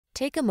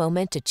Take a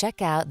moment to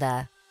check out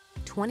the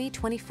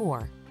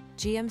 2024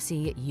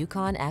 GMC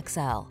Yukon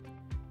XL.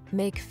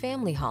 Make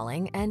family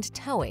hauling and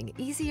towing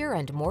easier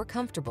and more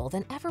comfortable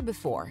than ever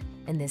before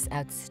in this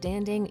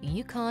outstanding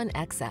Yukon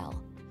XL.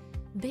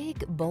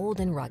 Big, bold,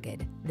 and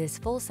rugged, this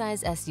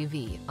full-size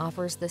SUV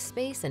offers the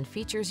space and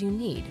features you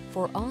need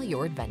for all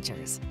your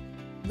adventures.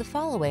 The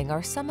following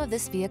are some of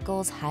this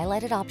vehicle's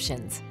highlighted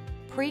options: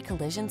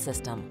 pre-collision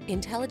system,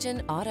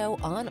 intelligent auto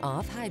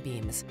on-off high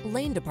beams,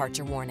 lane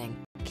departure warning,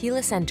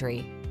 keyless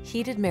entry,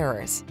 heated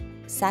mirrors,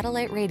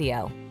 satellite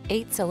radio,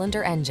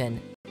 8-cylinder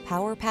engine,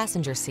 power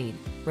passenger seat,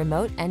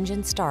 remote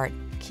engine start,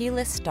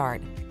 keyless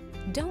start.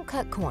 Don't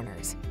cut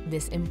corners.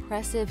 This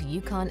impressive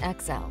Yukon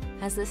XL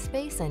has the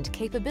space and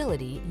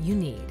capability you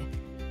need.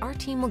 Our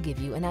team will give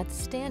you an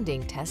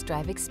outstanding test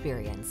drive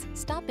experience.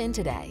 Stop in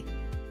today.